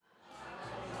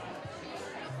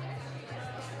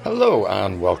Hello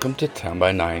and welcome to 10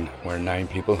 by 9, where 9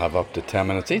 people have up to 10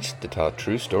 minutes each to tell a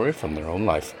true story from their own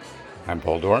life. I'm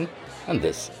Paul Doran, and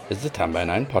this is the 10 by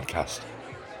 9 podcast.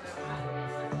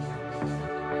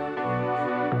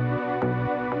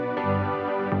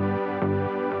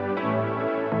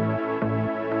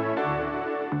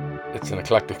 It's an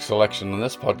eclectic selection in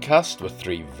this podcast with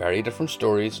 3 very different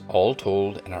stories, all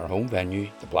told in our home venue,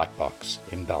 the Black Box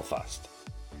in Belfast.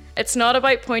 It's not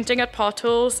about pointing at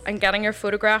potholes and getting your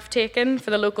photograph taken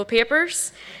for the local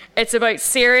papers. It's about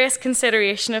serious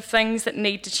consideration of things that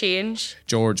need to change.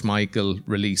 George Michael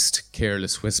released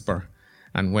Careless Whisper,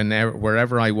 and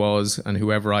wherever I was and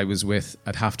whoever I was with,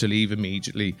 I'd have to leave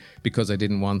immediately because I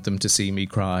didn't want them to see me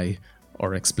cry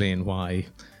or explain why.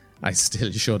 I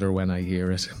still shudder when I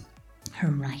hear it. Her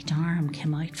right arm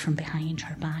came out from behind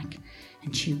her back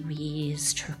and she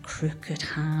raised her crooked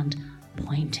hand,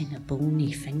 pointing a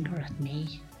bony finger at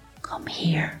me. Come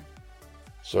here.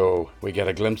 So we get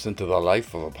a glimpse into the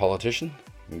life of a politician,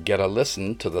 get a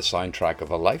listen to the soundtrack of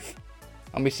a life,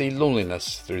 and we see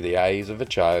loneliness through the eyes of a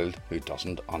child who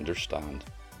doesn't understand.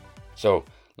 So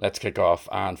let's kick off,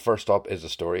 and first up is a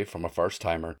story from a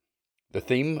first-timer. The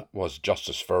theme was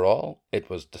Justice for All. It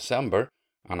was December,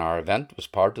 and our event was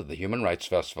part of the Human Rights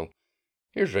Festival.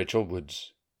 Here's Rachel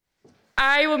Woods.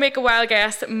 I will make a wild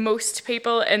guess that most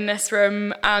people in this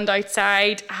room and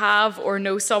outside have or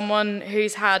know someone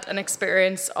who's had an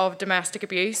experience of domestic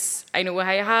abuse. I know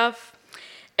I have.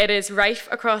 It is rife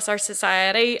across our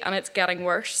society and it's getting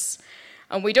worse.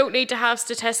 And we don't need to have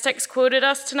statistics quoted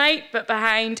us tonight, but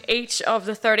behind each of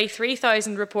the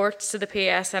 33,000 reports to the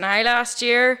PSNI last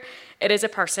year, it is a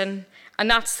person,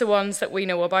 and that's the ones that we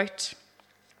know about.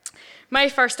 My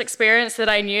first experience that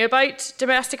I knew about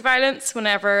domestic violence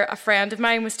whenever a friend of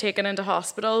mine was taken into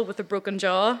hospital with a broken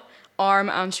jaw, arm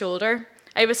and shoulder.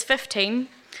 I was 15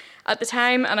 at the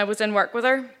time and I was in work with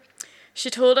her. She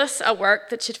told us at work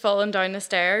that she'd fallen down the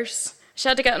stairs. She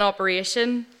had to get an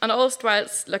operation, and all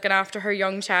whilst looking after her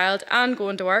young child and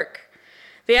going to work.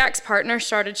 The ex-partner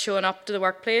started showing up to the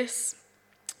workplace.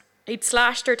 He'd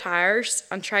slashed her tyres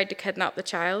and tried to kidnap the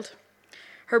child.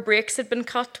 Her brakes had been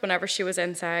cut whenever she was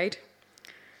inside.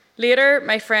 Later,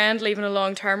 my friend, leaving a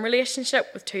long-term relationship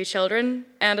with 2 children,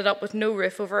 ended up with no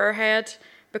roof over her head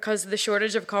because of the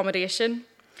shortage of accommodation,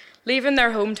 leaving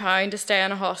their hometown to stay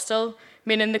in a hostel,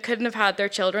 meaning they couldn't have had their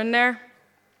children there,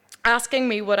 asking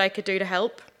me what I could do to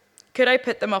help. Could I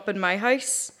put them up in my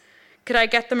house? Could I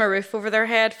get them a roof over their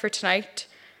head for tonight,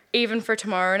 even for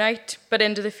tomorrow night, but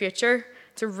into the future?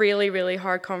 It's a really, really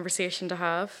hard conversation to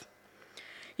have.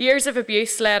 Years of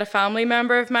abuse led a family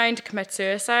member of mine to commit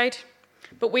suicide.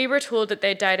 But we were told that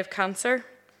they died of cancer,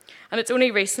 and it's only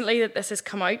recently that this has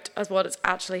come out as what has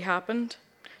actually happened.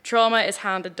 Trauma is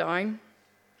handed down.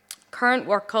 Current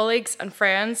work colleagues and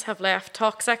friends have left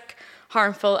toxic,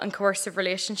 harmful and coercive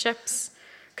relationships,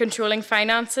 controlling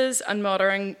finances and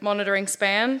monitoring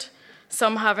spend,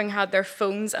 some having had their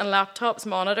phones and laptops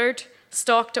monitored,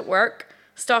 stalked at work,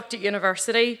 stalked at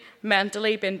university,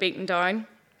 mentally been beaten down.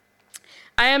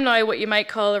 I am now what you might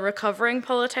call a recovering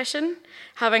politician,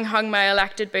 having hung my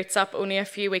elected boots up only a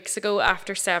few weeks ago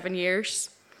after 7 years.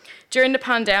 During the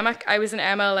pandemic, I was an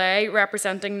MLA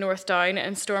representing North Down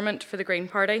in Stormont for the Green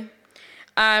Party.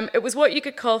 It was what you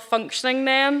could call functioning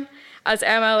then. As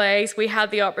MLAs, we had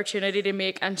the opportunity to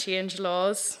make and change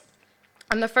laws.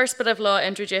 And the first bit of law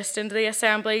introduced into the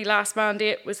Assembly last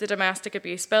mandate was the Domestic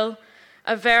Abuse Bill,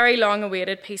 a very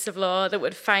long-awaited piece of law that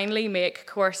would finally make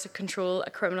coercive control a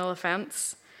criminal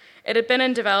offence. It had been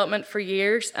in development for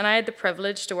years, and I had the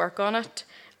privilege to work on it,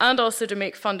 and also to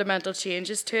make fundamental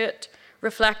changes to it,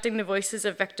 reflecting the voices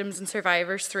of victims and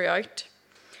survivors throughout.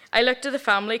 I looked to the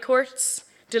family courts,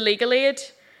 to legal aid,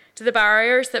 to the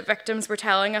barriers that victims were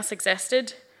telling us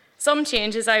existed. Some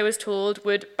changes, I was told,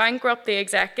 would bankrupt the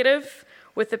executive,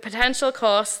 with the potential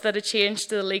costs that a change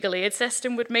to the legal aid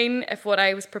system would mean if what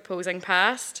I was proposing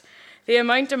passed. The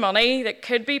amount of money that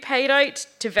could be paid out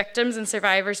to victims and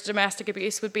survivors of domestic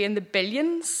abuse would be in the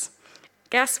billions.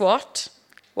 Guess what?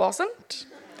 Wasn't.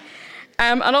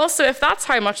 And also, if that's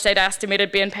how much they'd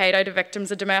estimated being paid out to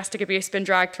victims of domestic abuse being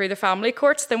dragged through the family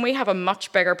courts, then we have a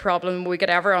much bigger problem than we could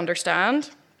ever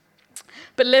understand.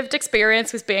 But lived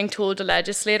experience was being told to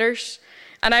legislators.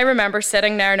 And I remember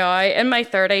sitting there now in my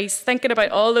 30s thinking about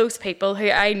all those people who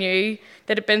I knew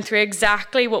that had been through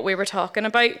exactly what we were talking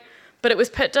about, but it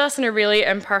was put to us in a really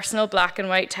impersonal black and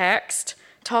white text,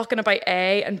 talking about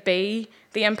A and B,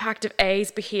 the impact of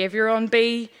A's behaviour on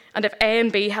B, and if A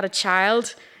and B had a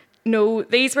child. No,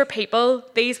 these were people,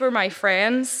 these were my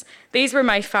friends, these were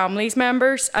my family's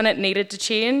members, and it needed to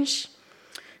change.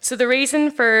 So the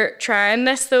reason for trying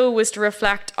this, though, was to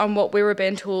reflect on what we were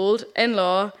being told in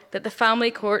law, that the family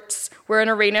courts were an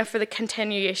arena for the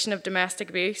continuation of domestic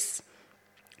abuse.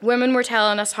 Women were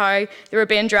telling us how they were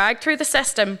being dragged through the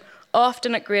system,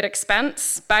 often at great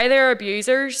expense, by their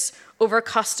abusers, over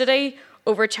custody,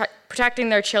 over protecting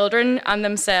their children and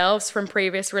themselves from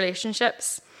previous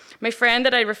relationships. My friend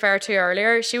that I referred to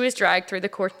earlier, she was dragged through the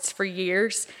courts for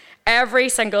years. Every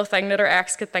single thing that her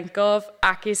ex could think of,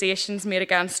 accusations made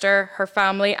against her, her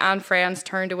family and friends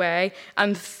turned away,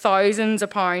 and thousands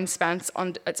of pounds spent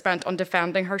on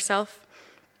defending herself.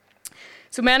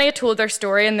 So many had told their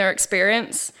story and their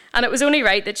experience, and it was only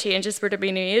right that changes were to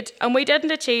be made. And we didn't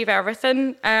achieve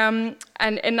everything and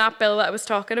in that bill that I was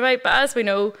talking about, but as we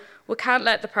know, we can't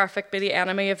let the perfect be the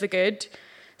enemy of the good.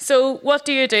 So what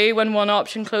do you do when one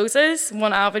option closes,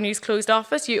 one avenue's closed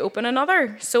office, you open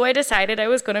another? So I decided I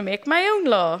was going to make my own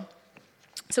law.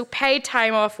 So paid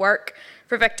time off work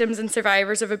for victims and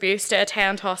survivors of abuse to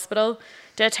attend hospital,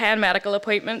 to attend medical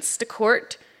appointments, to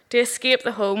court, to escape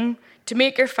the home, to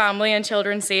make your family and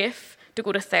children safe, to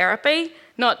go to therapy,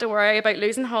 not to worry about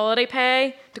losing holiday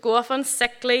pay, to go off on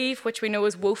sick leave, which we know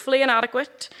is woefully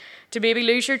inadequate, to maybe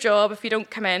lose your job if you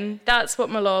don't come in. That's what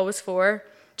my law was for.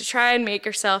 To try and make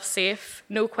yourself safe,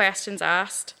 no questions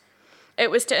asked. It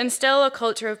was to instill a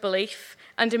culture of belief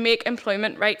and to make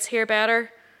employment rights here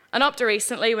better. And up to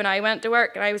recently, when I went to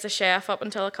work, and I was a chef up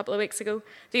until a couple of weeks ago,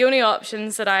 the only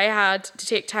options that I had to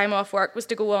take time off work was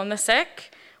to go on the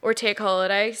sick or take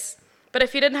holidays. But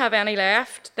if you didn't have any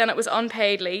left, then it was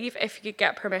unpaid leave if you could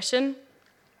get permission.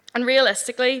 And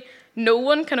realistically, no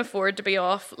one can afford to be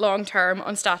off long-term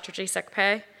on statutory sick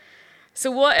pay. So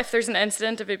what if there's an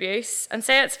incident of abuse, and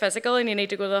say it's physical and you need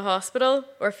to go to the hospital,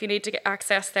 or if you need to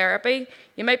access therapy,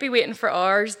 you might be waiting for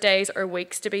hours, days or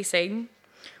weeks to be seen.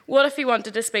 What if you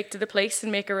wanted to speak to the police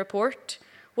and make a report?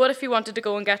 What if you wanted to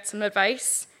go and get some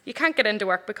advice? You can't get into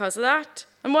work because of that.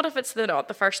 And what if it's not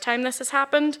the first time this has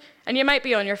happened, and you might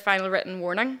be on your final written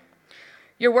warning?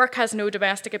 Your work has no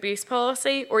domestic abuse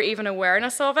policy or even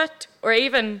awareness of it, or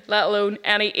even, let alone,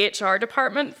 any HR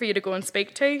department for you to go and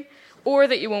speak to, or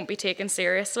that you won't be taken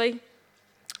seriously.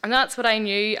 And that's what I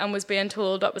knew and was being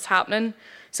told what was happening.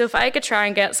 So if I could try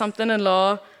and get something in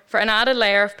law for an added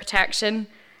layer of protection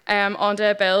onto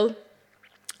a bill,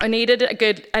 I needed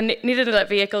a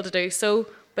vehicle to do so,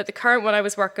 but the current one I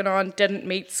was working on didn't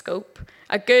meet scope.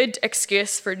 A good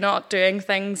excuse for not doing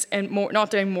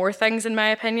more things, in my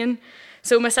opinion.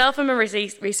 So myself and my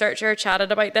researcher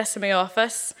chatted about this in my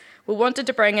office. We wanted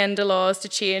to bring in the laws to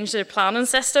change the planning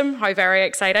system, how very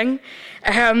exciting,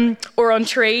 or on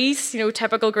trees,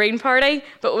 typical Green Party.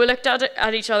 But we looked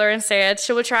at each other and said,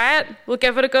 shall we try it? We'll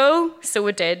give it a go. So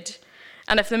we did.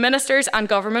 And if the ministers and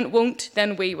government won't,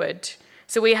 then we would.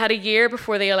 So we had a year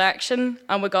before the election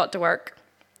and we got to work.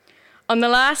 On the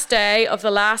last day of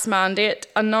the last mandate,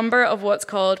 a number of what's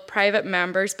called private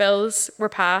members' bills were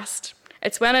passed.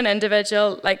 It's when an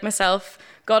individual, like myself,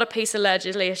 got a piece of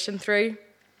legislation through.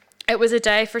 It was a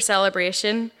day for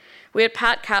celebration. We had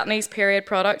Pat Catney's Period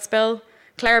Products Bill,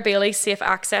 Claire Bailey's Safe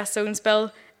Access Zones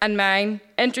Bill, and mine,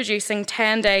 introducing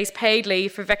 10 days paid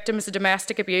leave for victims of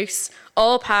domestic abuse,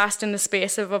 all passed in the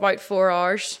space of about 4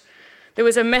 hours. There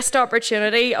was a missed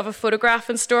opportunity of a photograph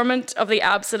installment of the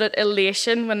absolute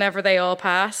elation whenever they all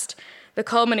passed, the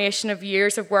culmination of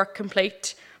years of work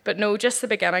complete, but no, just the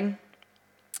beginning.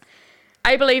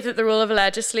 I believe that the role of a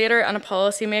legislator and a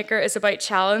policymaker is about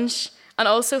challenge and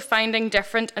also finding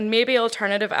different and maybe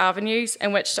alternative avenues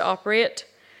in which to operate.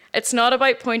 It's not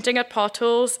about pointing at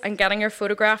potholes and getting your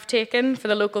photograph taken for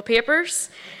the local papers.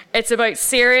 It's about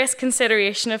serious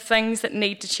consideration of things that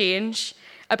need to change,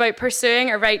 about pursuing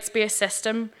a rights-based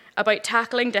system, about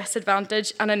tackling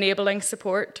disadvantage and enabling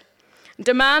support.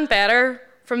 Demand better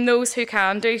from those who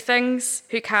can do things,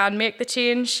 who can make the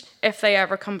change if they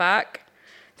ever come back.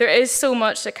 There is so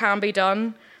much that can be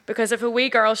done, because if a wee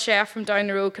girl chef from down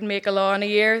the road can make a law in a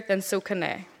year, then so can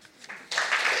they.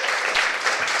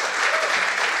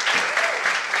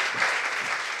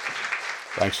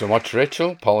 Thanks so much,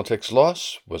 Rachel. Politics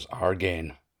loss was our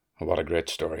gain. What a great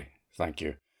story. Thank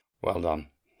you. Well done.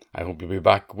 I hope you'll be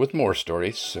back with more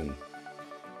stories soon.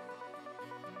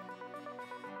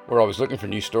 We're always looking for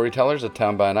new storytellers at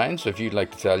 10 by 9, so if you'd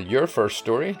like to tell your first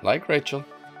story, like Rachel,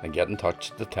 then get in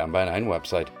touch at the 10 by 9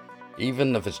 website.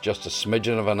 Even if it's just a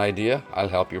smidgen of an idea, I'll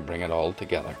help you bring it all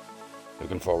together.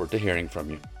 Looking forward to hearing from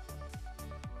you.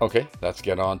 Okay, let's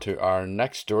get on to our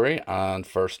next story, and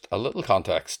first, a little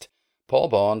context. Paul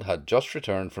Bond had just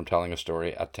returned from telling a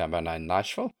story at 10 by 9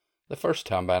 Nashville, the first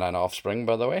 10 by 9 offspring,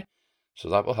 by the way, so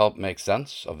that will help make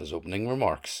sense of his opening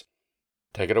remarks.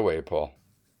 Take it away, Paul.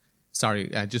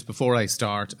 Sorry, just before I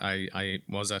start, I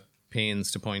was at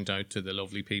pains to point out to the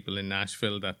lovely people in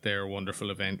Nashville that their wonderful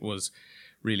event was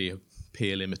really a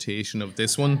pale imitation of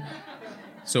this one.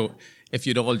 So if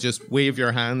you'd all just wave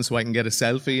your hands so I can get a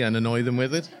selfie and annoy them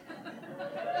with it.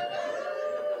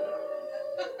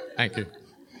 Thank you.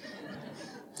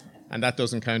 And that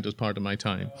doesn't count as part of my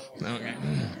time. Okay.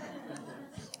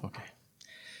 Okay.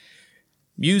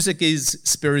 Music is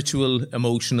spiritual,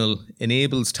 emotional,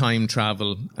 enables time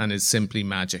travel, and is simply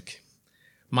magic.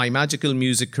 My magical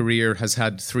music career has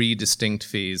had 3 distinct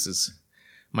phases.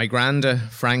 My granda,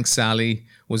 Frank Sally,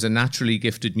 was a naturally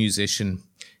gifted musician.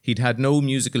 He'd had no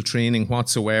musical training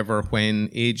whatsoever when,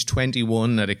 aged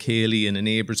 21 at a ceilidh in a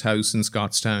neighbour's house in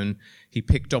Scottstown, he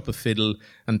picked up a fiddle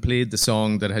and played the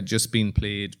song that had just been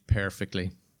played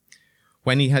perfectly.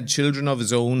 When he had children of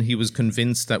his own, he was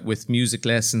convinced that with music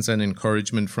lessons and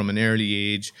encouragement from an early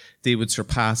age, they would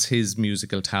surpass his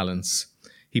musical talents.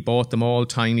 He bought them all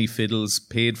tiny fiddles,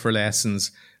 paid for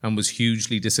lessons, and was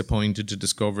hugely disappointed to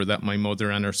discover that my mother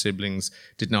and her siblings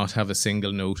did not have a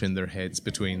single note in their heads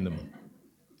between them.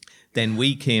 Then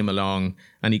we came along,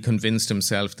 and he convinced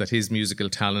himself that his musical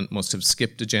talent must have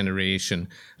skipped a generation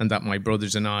and that my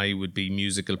brothers and I would be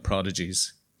musical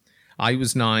prodigies. I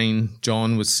was 9,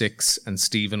 John was 6, and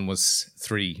Stephen was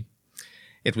 3.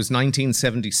 It was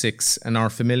 1976, and our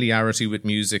familiarity with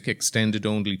music extended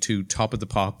only to Top of the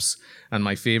Pops, and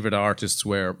my favourite artists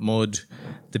were Mud,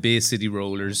 the Bay City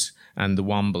Rollers, and the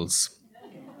Wombles.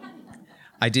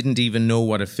 I didn't even know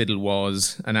what a fiddle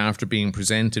was, and after being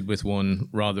presented with one,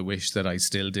 rather wish that I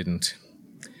still didn't.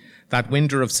 That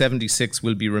winter of 76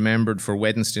 will be remembered for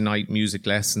Wednesday night music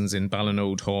lessons in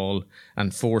Ballinode Hall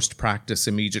and forced practice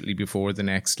immediately before the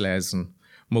next lesson,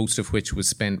 most of which was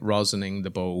spent rosining the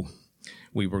bow.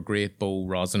 We were great bow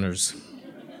rosiners.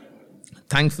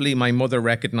 Thankfully, my mother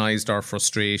recognised our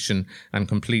frustration and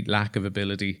complete lack of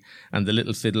ability, and the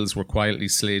little fiddles were quietly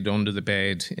slid under the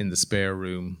bed in the spare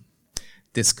room.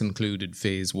 This concluded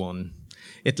phase 1.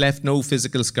 It left no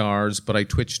physical scars, but I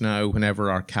twitch now whenever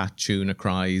our cat Tuna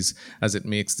cries, as it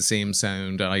makes the same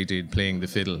sound I did playing the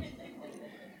fiddle.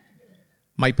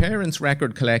 My parents'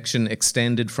 record collection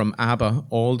extended from ABBA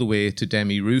all the way to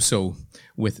Demi Russo,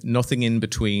 with nothing in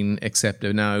between except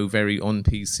a now very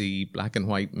un-PC black and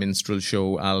white minstrel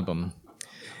show album.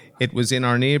 It was in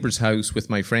our neighbour's house with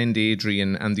my friend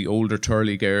Adrian and the older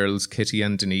Turley girls, Kitty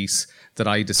and Denise, that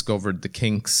I discovered the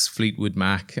Kinks, Fleetwood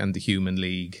Mac and the Human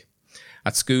League.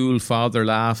 At school, Father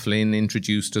La Flynn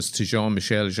introduced us to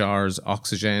Jean-Michel Jarre's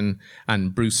Oxygen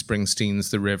and Bruce Springsteen's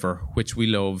The River, which we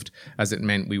loved as it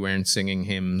meant we weren't singing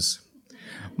hymns.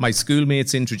 My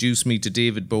schoolmates introduced me to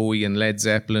David Bowie and Led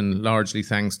Zeppelin, largely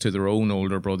thanks to their own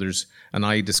older brothers, and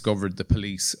I discovered the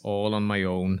Police all on my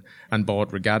own and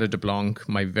bought Regatta de Blanc,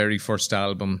 my very first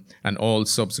album, and all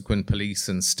subsequent Police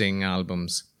and Sting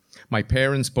albums. My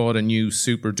parents bought a new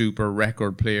super-duper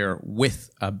record player with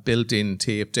a built-in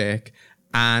tape deck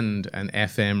and an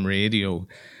FM radio,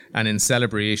 and in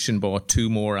celebration bought 2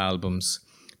 more albums,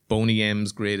 Boney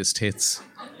M's Greatest Hits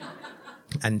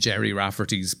and Jerry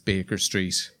Rafferty's Baker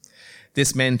Street.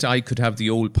 This meant I could have the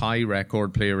old Pi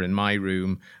record player in my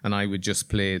room and I would just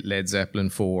play Led Zeppelin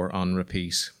 4 on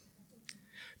repeat.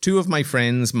 2 of my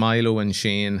friends, Milo and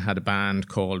Shane, had a band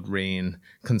called Rain,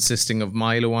 consisting of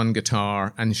Milo on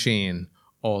guitar and Shane,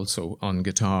 also on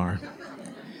guitar.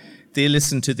 They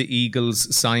listened to the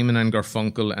Eagles, Simon and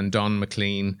Garfunkel and Don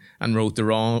McLean and wrote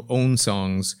their own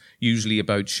songs, usually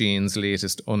about Shane's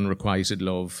latest unrequited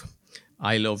love.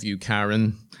 I Love You,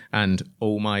 Karen, and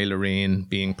Oh My Lorraine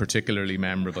being particularly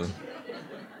memorable.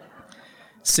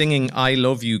 Singing I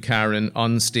Love You, Karen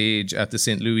on stage at the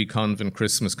St. Louis Convent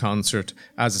Christmas concert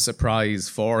as a surprise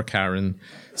for Karen,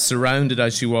 surrounded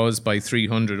as she was by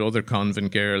 300 other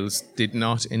convent girls, did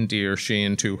not endear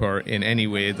Shane to her in any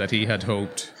way that he had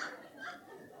hoped.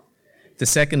 The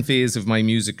second phase of my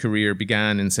music career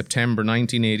began in September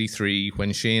 1983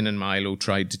 when Shane and Milo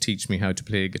tried to teach me how to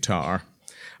play guitar.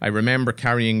 I remember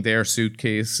carrying their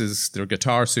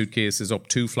guitar suitcases up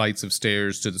 2 flights of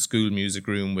stairs to the school music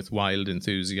room with wild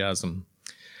enthusiasm.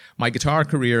 My guitar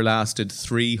career lasted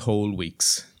 3 whole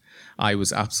weeks. I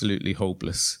was absolutely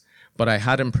hopeless, but I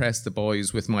had impressed the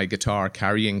boys with my guitar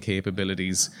carrying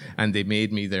capabilities and they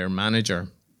made me their manager.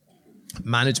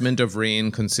 Management of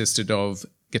Rain consisted of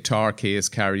guitar case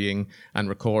carrying and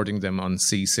recording them on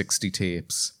C60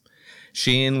 tapes.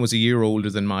 Shane was a year older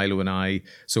than Milo and I,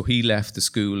 so he left the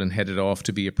school and headed off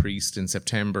to be a priest in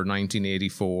September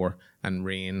 1984, and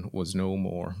Rain was no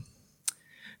more.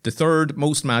 The third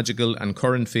most magical and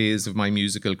current phase of my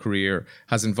musical career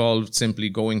has involved simply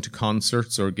going to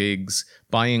concerts or gigs,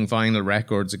 buying vinyl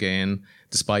records again,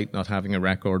 despite not having a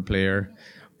record player,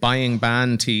 buying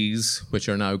band tees, which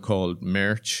are now called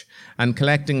merch, and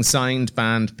collecting signed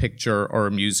band picture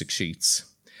or music sheets.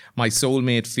 My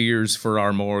soulmate fears for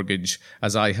our mortgage,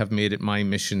 as I have made it my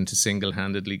mission to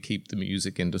single-handedly keep the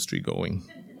music industry going.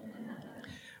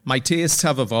 My tastes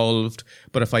have evolved,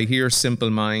 but if I hear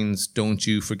Simple Minds, Don't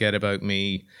You Forget About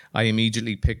Me, I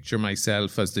immediately picture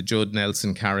myself as the Judd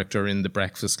Nelson character in The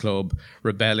Breakfast Club,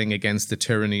 rebelling against the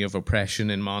tyranny of oppression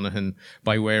in Monaghan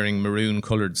by wearing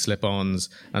maroon-coloured slip-ons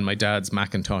and my dad's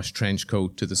Macintosh trench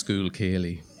coat to the school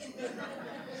ceilidh.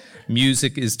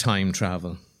 Music is time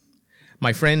travel.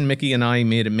 My friend Mickey and I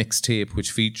made a mixtape which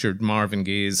featured Marvin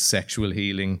Gaye's Sexual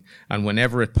Healing, and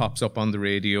whenever it pops up on the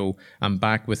radio, I'm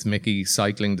back with Mickey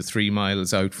cycling the 3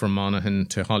 miles out from Monaghan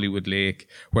to Hollywood Lake,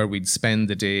 where we'd spend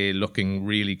the day looking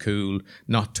really cool,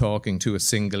 not talking to a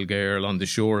single girl on the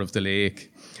shore of the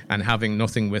lake, and having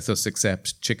nothing with us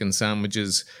except chicken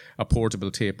sandwiches, a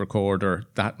portable tape recorder,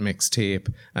 that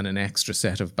mixtape, and an extra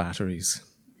set of batteries.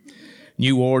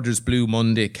 New Order's Blue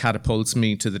Monday catapults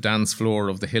me to the dance floor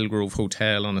of the Hillgrove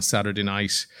Hotel on a Saturday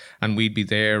night, and we'd be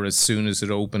there as soon as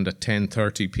it opened at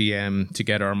 10:30 p.m. to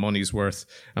get our money's worth,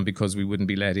 and because we wouldn't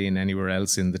be let in anywhere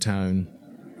else in the town.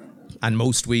 And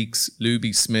most weeks,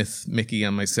 Luby Smith, Mickey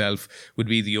and myself would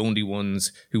be the only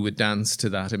ones who would dance to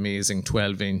that amazing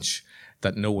 12-inch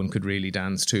that no one could really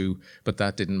dance to, but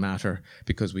that didn't matter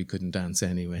because we couldn't dance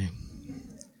anyway.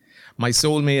 My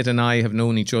soulmate and I have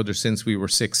known each other since we were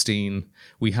 16.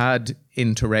 We had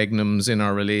interregnums in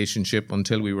our relationship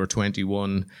until we were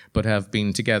 21, but have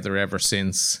been together ever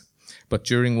since. But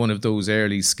during one of those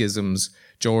early schisms,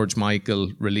 George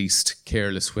Michael released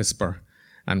Careless Whisper.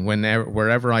 And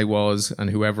wherever I was and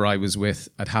whoever I was with,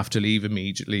 I'd have to leave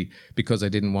immediately because I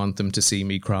didn't want them to see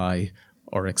me cry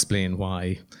or explain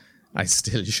why. I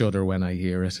still shudder when I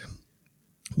hear it.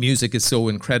 Music is so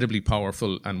incredibly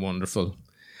powerful and wonderful.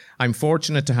 I'm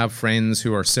fortunate to have friends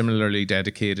who are similarly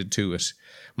dedicated to it.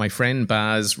 My friend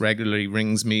Baz regularly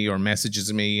rings me or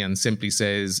messages me and simply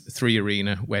says 3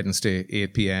 Arena, Wednesday,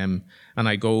 8 p.m. And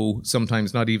I go,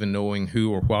 sometimes not even knowing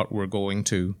who or what we're going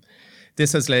to.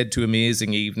 This has led to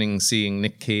amazing evenings seeing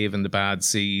Nick Cave and the Bad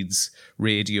Seeds,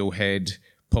 Radiohead,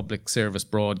 Public Service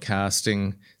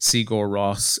Broadcasting, Sigur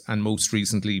Rós, and most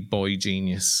recently Boy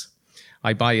Genius.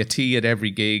 I buy a tea at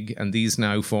every gig, and these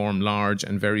now form large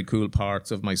and very cool parts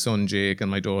of my son Jake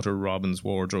and my daughter Robin's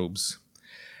wardrobes.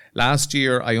 Last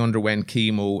year, I underwent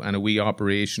chemo and a wee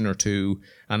operation or two,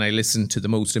 and I listened to the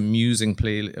most amazing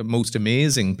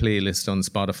playlist on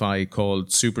Spotify called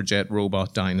Superjet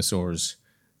Robot Dinosaurs.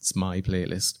 It's my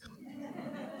playlist.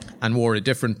 And wore a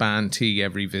different band tee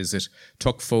every visit,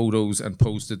 took photos and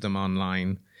posted them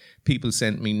online. People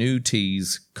sent me new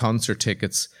tees, concert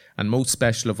tickets, and most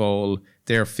special of all,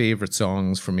 their favourite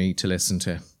songs for me to listen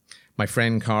to. My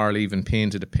friend Carl even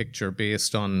painted a picture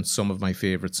based on some of my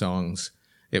favourite songs.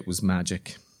 It was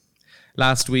magic.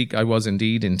 Last week I was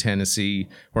indeed in Tennessee,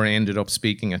 where I ended up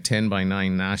speaking at 10 by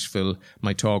 9 Nashville.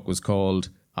 My talk was called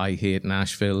I Hate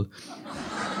Nashville.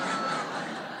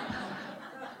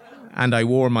 And I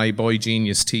wore my Boy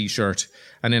Genius t-shirt,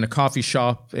 and in a coffee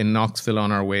shop in Knoxville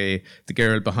on our way, the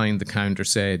girl behind the counter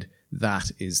said,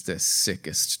 "That is the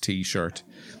sickest t-shirt."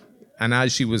 And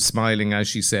as she was smiling as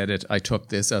she said it, I took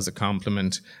this as a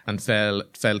compliment and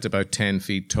felt about 10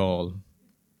 feet tall.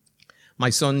 My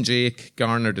son Jake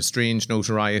garnered a strange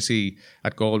notoriety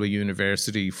at Galway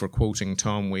University for quoting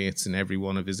Tom Waits in every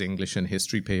one of his English and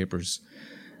history papers.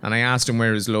 And I asked him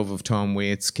where his love of Tom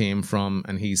Waits came from,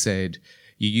 and he said,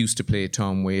 "You used to play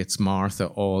Tom Waits' Martha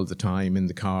all the time in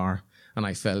the car," and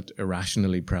I felt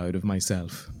irrationally proud of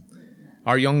myself.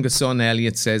 Our youngest son,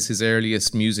 Elliot, says his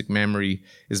earliest music memory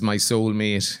is my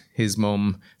soulmate, his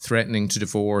mum, threatening to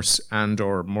divorce and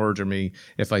or murder me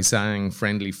if I sang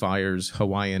Friendly Fire's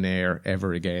Hawaiian Air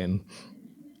ever again.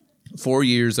 4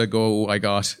 years ago,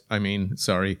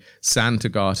 Santa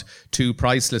got 2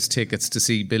 priceless tickets to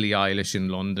see Billie Eilish in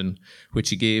London, which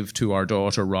he gave to our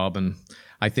daughter, Robin.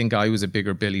 I think I was a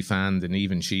bigger Billie fan than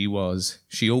even she was.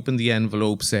 She opened the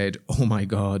envelope, said, "Oh my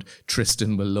God,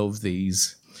 Tristan will love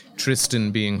these."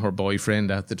 Tristan being her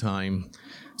boyfriend at the time.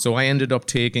 So I ended up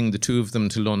taking the 2 of them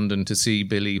to London to see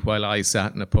Billie while I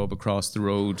sat in a pub across the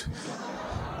road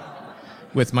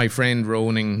with my friend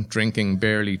Roning drinking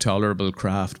barely tolerable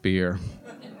craft beer.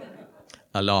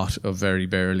 A lot of very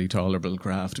barely tolerable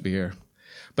craft beer.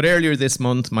 But earlier this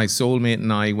month, my soulmate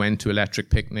and I went to Electric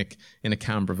Picnic in a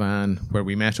camper van where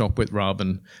we met up with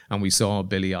Robin and we saw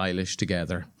Billie Eilish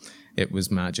together. It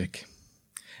was magic.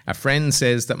 A friend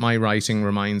says that my writing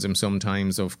reminds him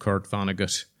sometimes of Kurt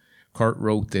Vonnegut. Kurt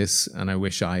wrote this, and I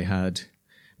wish I had.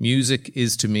 Music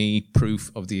is to me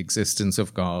proof of the existence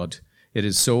of God. It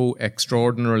is so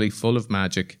extraordinarily full of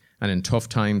magic, and in tough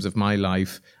times of my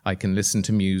life, I can listen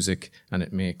to music, and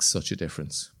it makes such a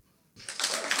difference.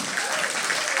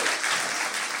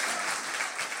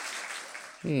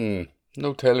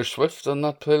 No Taylor Swift on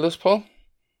that playlist, Paul?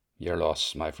 Your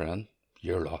loss, my friend.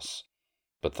 Your loss.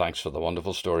 But thanks for the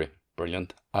wonderful story.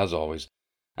 Brilliant, as always.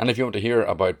 And if you want to hear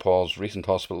about Paul's recent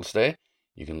hospital stay,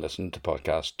 you can listen to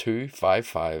podcast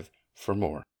 255 for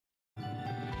more.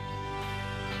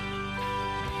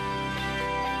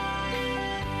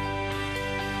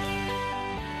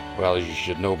 Well, as you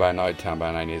should know by now, 10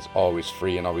 by 9 is always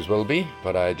free and always will be,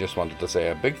 but I just wanted to say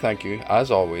a big thank you,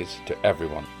 as always, to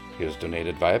everyone who has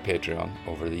donated via Patreon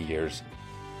over the years.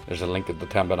 There's a link at the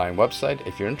 10 by 9 website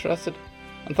if you're interested,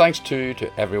 and thanks too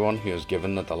to everyone who has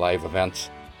given at the live events.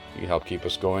 You help keep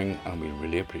us going, and we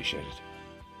really appreciate it.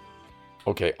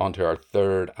 Okay, on to our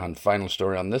third and final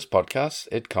story on this podcast.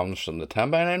 It comes from the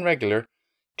 10 by 9 regular,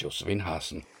 Josephine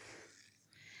Hassan.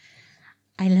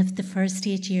 I lived the first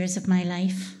 8 years of my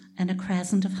life in a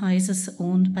crescent of houses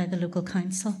owned by the local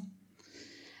council.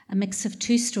 A mix of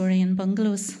two-storey and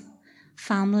bungalows,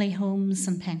 family homes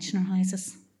and pensioner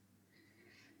houses.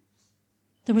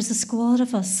 There was a squad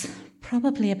of us,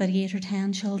 probably about 8 or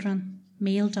 10 children,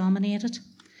 male-dominated.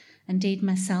 Indeed,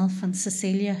 myself and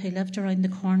Cecilia, who lived around the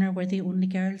corner, were the only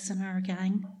girls in our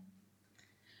gang.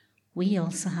 We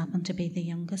also happened to be the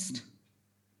youngest.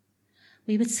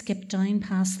 We would skip down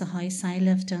past the house I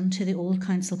lived in to the old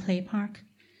council play park.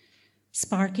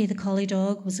 Sparky, the collie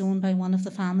dog, was owned by one of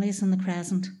the families in the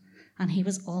crescent, and he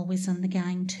was always in the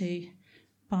gang too,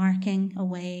 barking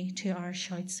away to our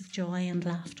shouts of joy and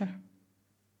laughter.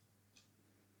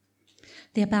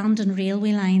 The abandoned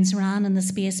railway lines ran in the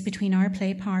space between our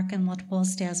play park and what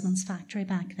was Desmond's factory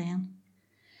back then.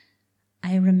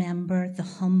 I remember the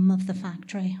hum of the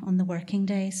factory on the working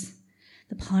days.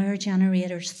 The power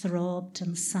generators throbbed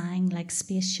and sang like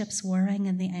spaceships whirring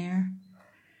in the air.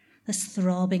 This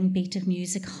throbbing beat of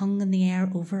music hung in the air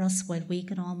over us while we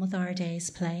got on with our day's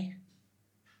play.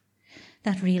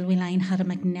 That railway line had a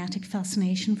magnetic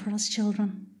fascination for us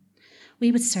children.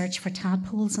 We would search for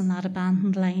tadpoles on that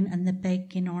abandoned line in the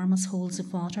big, enormous holes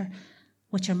of water,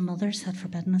 which our mothers had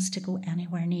forbidden us to go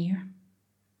anywhere near.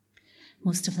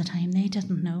 Most of the time they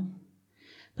didn't know,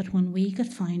 but when we got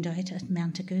found out, it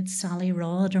meant a good sally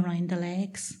rod around the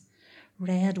legs.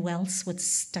 Red welts would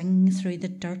sting through the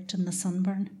dirt and the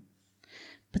sunburn.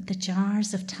 But the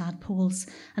jars of tadpoles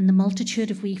and the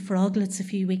multitude of wee froglets a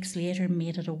few weeks later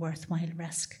made it a worthwhile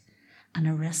risk, and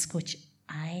a risk which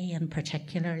I, in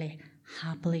particularly,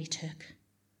 happily took.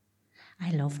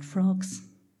 I loved frogs,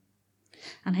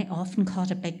 and I often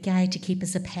caught a big guy to keep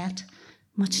as a pet,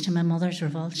 much to my mother's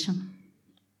revulsion.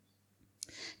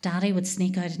 Daddy would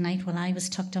sneak out at night while I was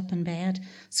tucked up in bed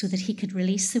so that he could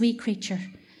release the wee creature,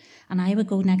 and I would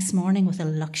go next morning with a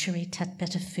luxury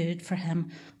titbit of food for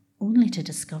him, only to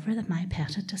discover that my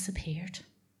pet had disappeared.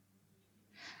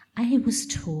 I was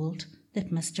told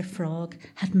that Mr. Frog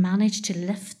had managed to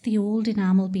lift the old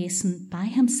enamel basin by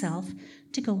himself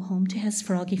to go home to his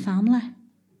froggy family.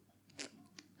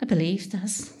 I believed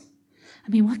this. I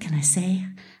mean, what can I say?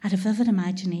 I had a vivid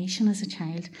imagination as a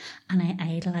child, and I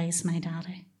idolised my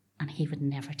daddy, and he would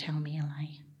never tell me a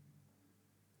lie.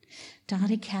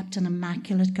 Daddy kept an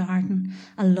immaculate garden,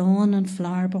 a lawn and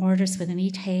flower borders with a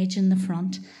neat hedge in the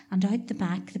front, and out the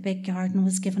back the big garden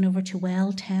was given over to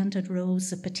well-tended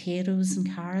rows of potatoes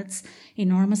and carrots,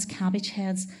 enormous cabbage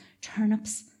heads,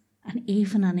 turnips, and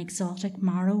even an exotic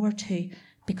marrow or two,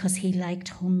 because he liked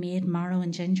homemade marrow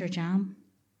and ginger jam.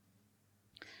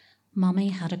 Mummy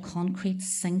had a concrete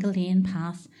single-lane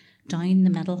path down the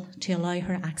middle to allow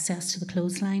her access to the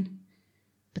clothesline,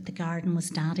 but the garden was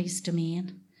Daddy's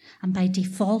domain. And by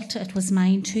default, it was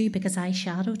mine too, because I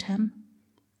shadowed him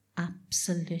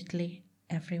absolutely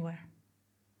everywhere.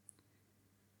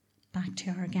 Back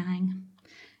to our gang.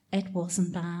 It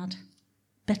wasn't bad,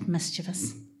 bit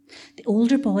mischievous. The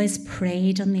older boys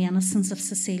preyed on the innocence of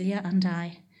Cecilia and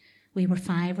I. We were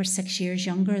 5 or 6 years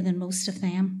younger than most of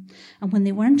them, and when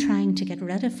they weren't trying to get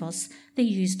rid of us, they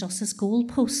used us as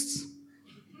goalposts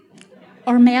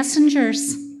or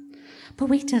messengers. But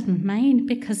we didn't mind,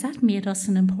 because that made us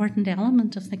an important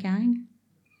element of the gang.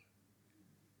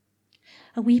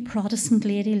 A wee Protestant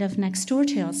lady lived next door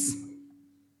to us.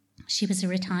 She was a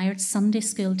retired Sunday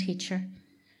school teacher.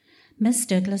 Miss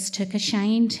Douglas took a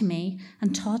shine to me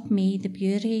and taught me the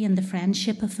beauty and the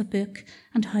friendship of a book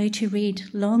and how to read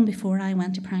long before I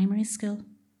went to primary school.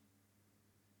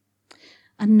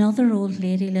 Another old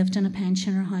lady lived in a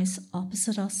pensioner house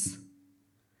opposite us.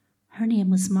 Her name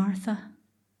was Martha.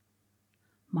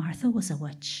 Martha was a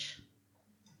witch.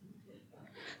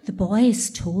 The boys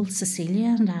told Cecilia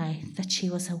and I that she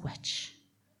was a witch.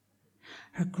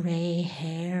 Her grey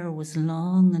hair was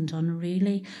long and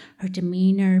unruly, her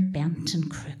demeanour bent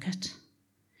and crooked.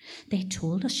 They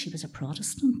told us she was a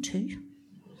Protestant too.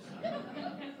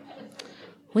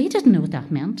 We didn't know what that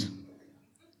meant,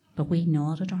 but we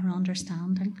nodded our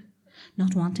understanding,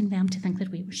 not wanting them to think that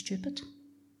we were stupid.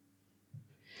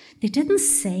 They didn't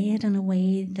say it in a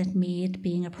way that made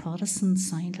being a Protestant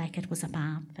sound like it was a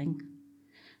bad thing,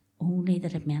 only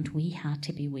that it meant we had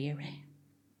to be wary.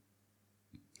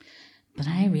 But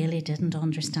I really didn't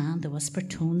understand the whispered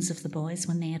tones of the boys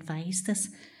when they advised this,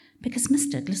 because Miss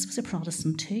Douglas was a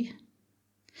Protestant too.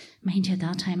 Mind you, at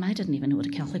that time I didn't even know what a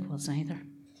Catholic was either.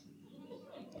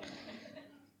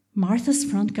 Martha's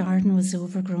front garden was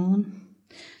overgrown.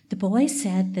 The boy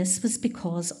said this was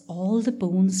because all the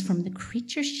bones from the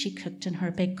creatures she cooked in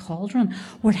her big cauldron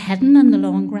were hidden in the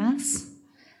long grass,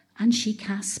 and she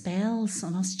cast spells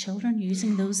on us children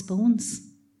using those bones.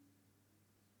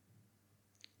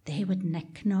 They would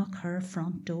knick-knock her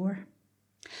front door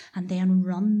and then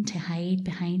run to hide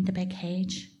behind the big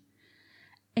hedge.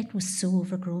 It was so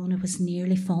overgrown it was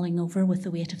nearly falling over with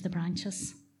the weight of the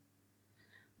branches.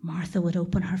 Martha would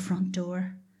open her front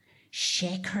door,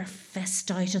 shake her fist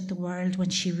out at the world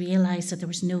when she realised that there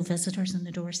was no visitors on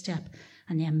the doorstep,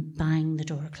 and then bang, the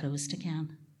door closed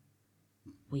again.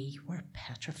 We were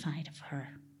petrified of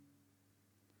her.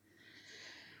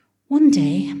 One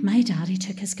day, my daddy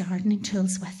took his gardening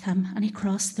tools with him and he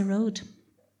crossed the road.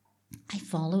 I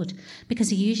followed because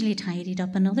he usually tidied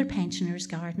up another pensioner's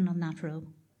garden on that row.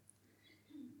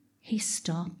 He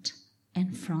stopped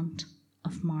in front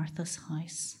of Martha's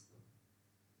house,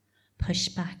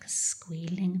 pushed back a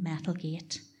squealing metal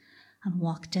gate and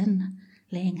walked in,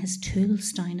 laying his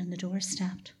tools down on the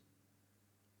doorstep.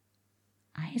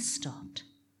 I stopped,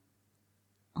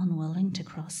 unwilling to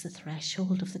cross the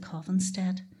threshold of the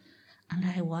Covenstead, and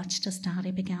I watched as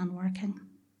Daddy began working.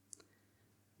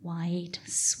 Wide,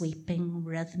 sweeping,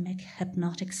 rhythmic,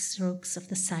 hypnotic strokes of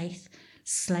the scythe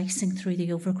slicing through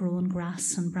the overgrown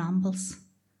grass and brambles.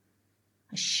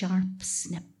 A sharp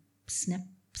snip, snip,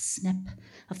 snip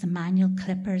of the manual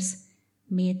clippers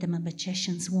made them a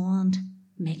magician's wand,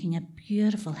 making a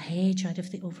beautiful hedge out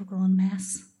of the overgrown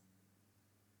mess.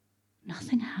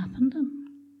 Nothing happened then.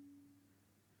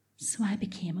 So I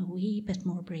became a wee bit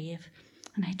more brave,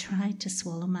 and I tried to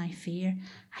swallow my fear.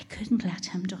 I couldn't let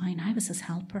him down. I was his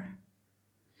helper.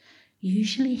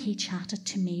 Usually he chatted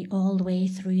to me all the way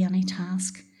through any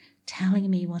task, telling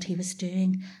me what he was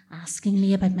doing, asking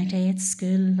me about my day at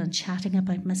school, and chatting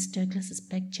about Miss Douglas's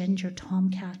big ginger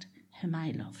tomcat, whom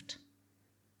I loved.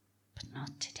 But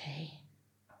not today.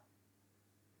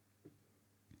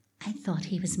 I thought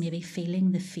he was maybe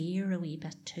feeling the fear a wee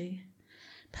bit too,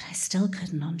 but I still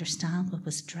couldn't understand what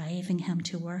was driving him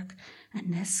to work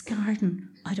in this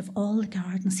garden, out of all the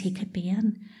gardens he could be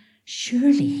in.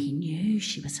 Surely he knew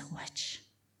she was a witch.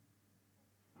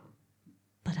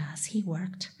 But as he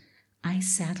worked, I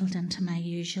settled into my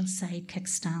usual sidekick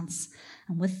stance,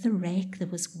 and with the rake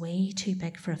that was way too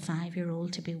big for a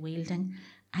 5-year-old to be wielding,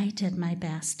 I did my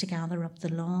best to gather up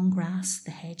the long grass,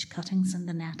 the hedge cuttings and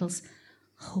the nettles,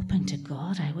 hoping to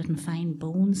God I wouldn't find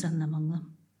bones in among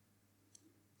them.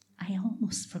 I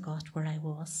almost forgot where I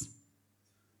was.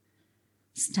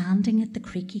 Standing at the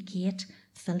creaky gate,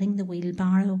 filling the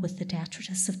wheelbarrow with the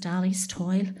detritus of Dolly's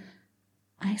toil,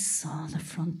 I saw the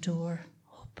front door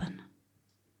open.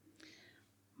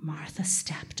 Martha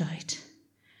stepped out.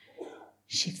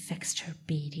 She fixed her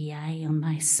beady eye on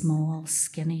my small,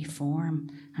 skinny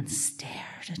form and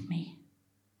stared at me.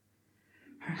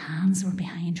 Her hands were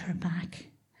behind her back.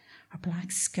 Her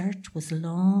black skirt was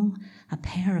long, a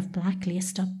pair of black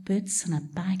laced-up boots and a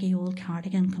baggy old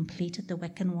cardigan completed the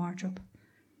Wiccan wardrobe.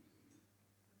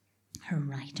 Her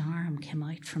right arm came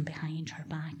out from behind her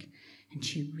back, and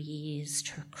she raised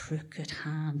her crooked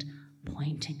hand,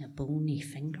 pointing a bony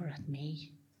finger at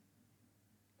me.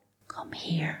 "Come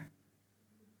here."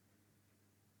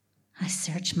 I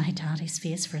searched my daddy's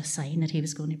face for a sign that he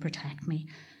was going to protect me,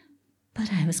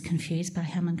 but I was confused by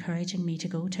him encouraging me to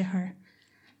go to her.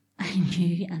 I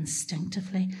knew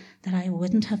instinctively that I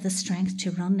wouldn't have the strength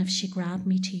to run if she grabbed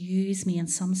me to use me in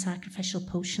some sacrificial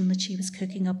potion that she was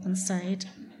cooking up inside.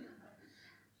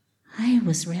 I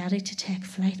was ready to take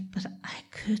flight, but I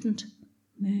couldn't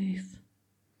move.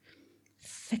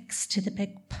 Fixed to the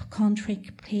big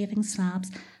concrete paving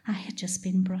slabs I had just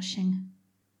been brushing.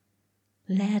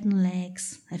 Leaden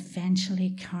legs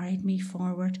eventually carried me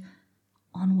forward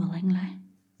unwillingly.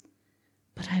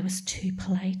 I was too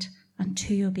polite and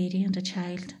too obedient a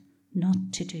child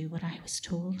not to do what I was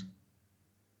told.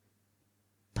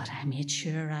 But I made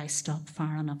sure I stopped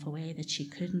far enough away that she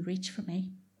couldn't reach for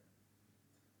me.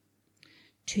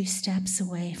 2 steps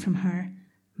away from her,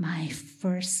 my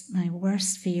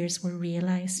worst fears were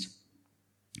realised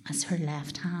as her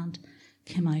left hand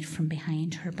came out from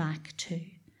behind her back too.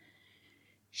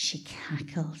 She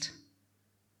cackled,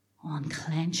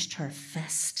 unclenched her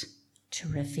fist to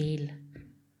reveal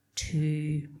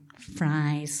 2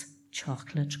 Fry's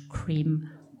chocolate cream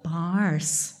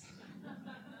bars.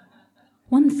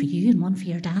 One for you and one for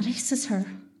your daddy, says her.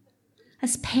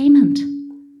 As payment,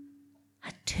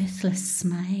 a toothless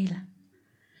smile.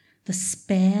 The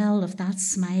spell of that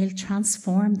smile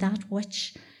transformed that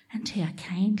witch into a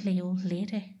kindly old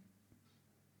lady.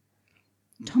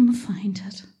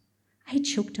 Dumbfounded, I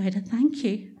choked out a thank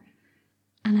you,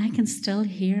 and I can still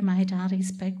hear my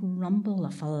daddy's big rumble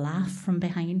of a laugh from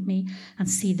behind me and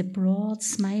see the broad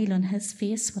smile on his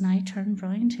face when I turned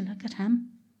round to look at him.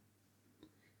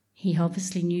 He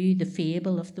obviously knew the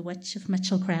fable of the witch of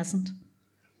Mitchell Crescent,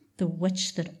 the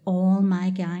witch that all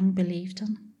my gang believed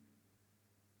in.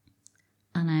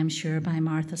 And I am sure by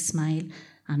Martha's smile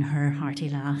and her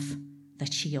hearty laugh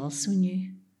that she also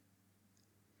knew.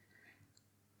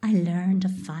 I learned a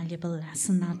valuable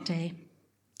lesson that day.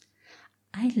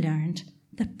 I learned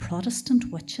that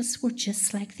Protestant witches were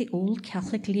just like the old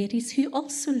Catholic ladies who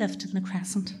also lived in the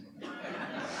Crescent.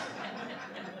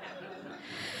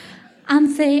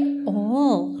 And they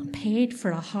all paid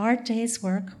for a hard day's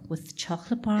work with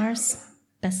chocolate bars,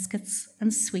 biscuits,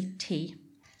 and sweet tea.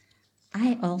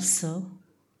 I also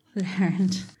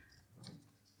learned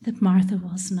that Martha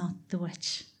was not the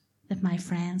witch that my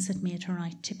friends had made her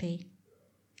out to be.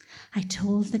 I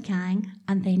told the gang,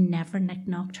 and they never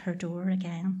knocked her door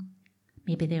again.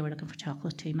 Maybe they were looking for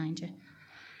chocolate too, mind you.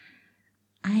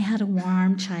 I had a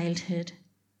warm childhood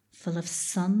full of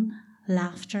sun,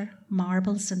 laughter,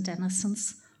 marbles and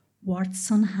innocence, warts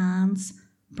on hands,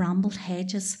 brambled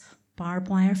hedges, barbed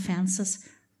wire fences,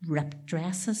 ripped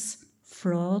dresses,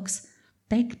 frogs,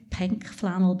 big pink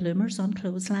flannel bloomers on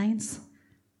clotheslines,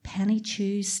 penny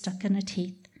chews stuck in her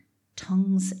teeth,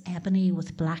 tongues ebony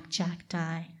with blackjack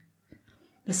dye.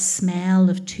 The smell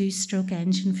of 2-stroke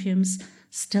engine fumes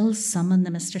still summon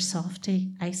the Mr.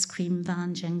 Softy ice cream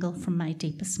van jingle from my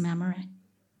deepest memory.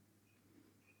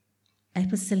 It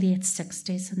was the late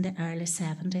 60s and the early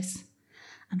 70s,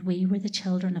 and we were the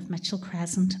children of Mitchell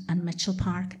Crescent and Mitchell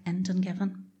Park in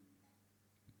Dungiven.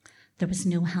 There was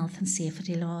no health and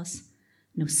safety laws,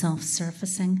 no soft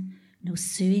surfacing, no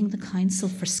suing the council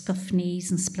for scuffed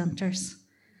knees and splinters.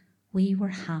 We were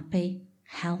happy,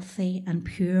 healthy and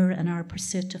pure in our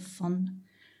pursuit of fun.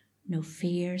 No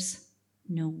fears,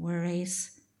 no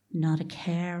worries, not a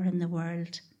care in the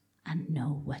world, and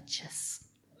no witches.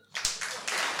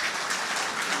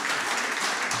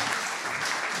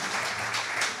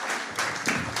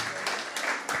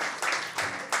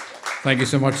 Thank you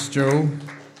so much, Joe.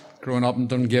 Growing up in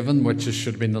Dungiven, witches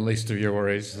should have been the least of your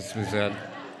worries, as we said.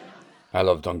 I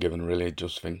love Dungiven, really,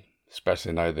 Josephine,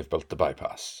 especially now they've built the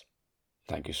bypass.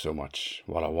 Thank you so much.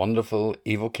 What a wonderful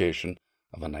evocation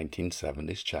of a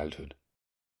 1970s childhood.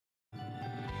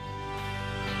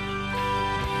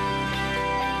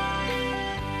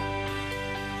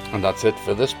 And that's it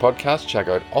for this podcast. Check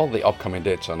out all the upcoming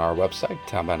dates on our website,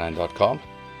 10by9.com,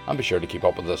 and be sure to keep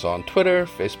up with us on Twitter,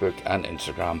 Facebook and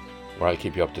Instagram, where I'll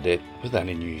keep you up to date with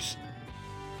any news.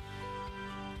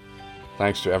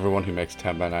 Thanks to everyone who makes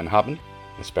 10by9 happen,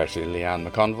 especially Leanne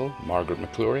McConville, Margaret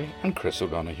McClory and Chris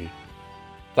O'Donoghue.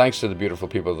 Thanks to the beautiful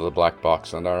people of the Black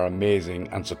Box and our amazing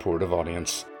and supportive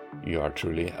audience. You are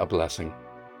truly a blessing.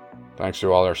 Thanks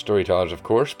to all our storytellers, of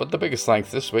course, but the biggest thanks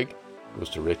this week goes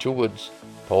to Rachel Woods,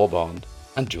 Paul Bond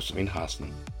and Josephine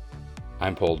Hassan.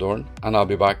 I'm Paul Dorn, and I'll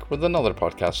be back with another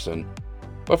podcast soon.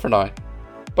 But for now,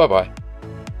 bye-bye.